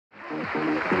The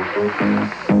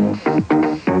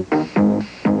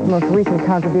most recent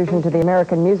contribution to the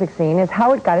American music scene is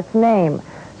how it got its name.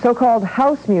 So-called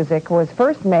house music was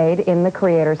first made in the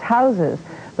creators' houses,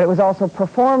 but it was also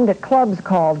performed at clubs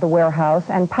called the Warehouse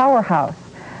and Powerhouse.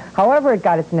 However it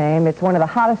got its name, it's one of the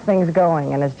hottest things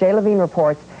going, and as Jay Levine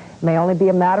reports, it may only be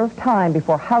a matter of time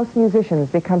before house musicians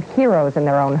become heroes in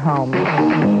their own homes.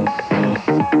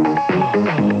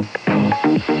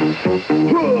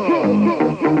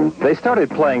 They started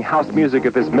playing house music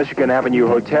at this Michigan Avenue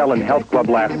hotel and health club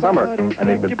last summer, and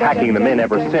they've been packing them in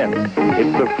ever since.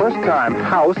 It's the first time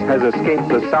house has escaped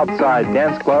the South Side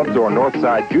dance clubs or North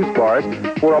Side juice bars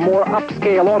for a more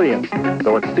upscale audience,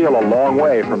 though it's still a long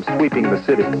way from sweeping the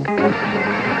city.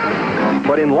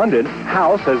 But in London,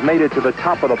 house has made it to the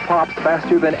top of the pops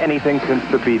faster than anything since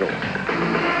the Beatles. All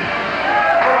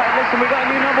right, listen, we've got a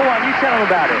new number one. You tell them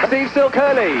about it. Steve Silk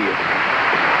Hurley.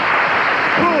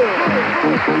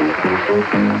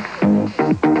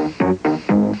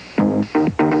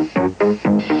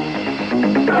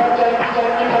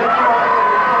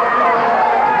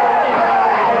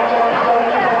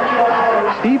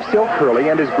 Steve Silk Hurley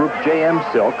and his group J.M.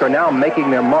 Silk are now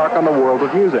making their mark on the world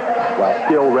of music, while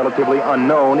still relatively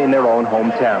unknown in their own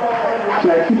hometown.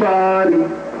 Check your body.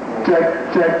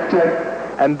 Check, check,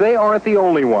 check. And they aren't the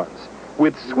only ones.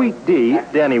 With Sweet D,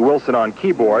 Danny Wilson on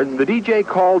keyboards, the DJ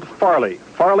called Farley.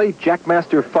 Farley,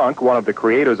 Jackmaster Funk, one of the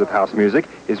creators of house music,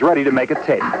 is ready to make a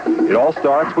tape. It all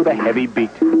starts with a heavy beat.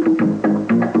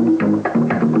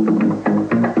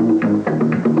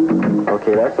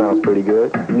 Okay, that sounds pretty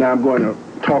good. Now I'm going to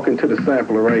talk into the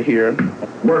sampler right here.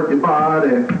 Work your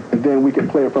body. And then we can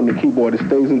play it from the keyboard. It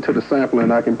stays into the sampler,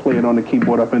 and I can play it on the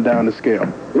keyboard up and down the scale.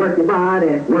 Work your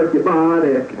body. Work your body.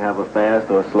 You can have a fast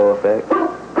or a slow effect.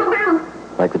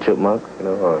 Like the Chipmunks, you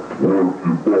know, or...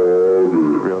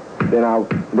 Then I'll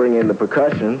bring in the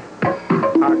percussion,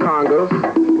 high congas,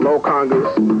 low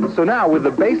congas. So now, with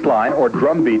the bass line, or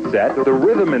drum beat set, the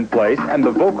rhythm in place, and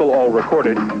the vocal all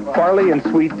recorded, Farley and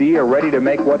Sweet D are ready to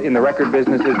make what in the record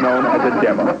business is known as a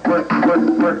demo.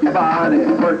 Work your body,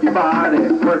 work your body,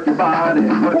 work your body.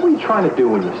 What were you trying to do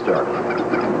when you started?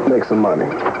 Make some money.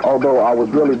 Although I was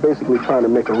really basically trying to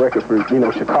make a record for,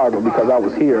 Chicago, because I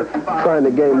was here trying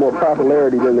to gain more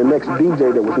popularity than the next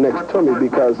DJ that was next to me,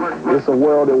 because it's a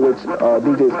world in which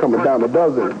DJs come a dime a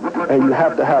dozen, and you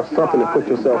have to have something to put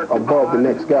yourself above the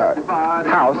next guy.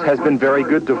 House has been very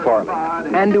good to Farley,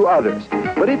 and to others.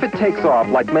 But if it takes off,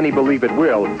 like many believe it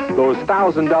will, those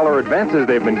 $1,000 advances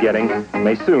they've been getting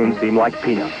may soon seem like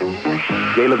peanuts.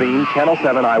 Jay Levine, Channel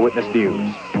 7 Eyewitness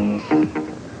News.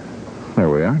 There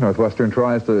we are. Northwestern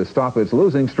tries to stop its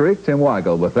losing streak. Tim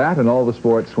Weigel with that and all the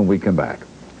sports when we come back.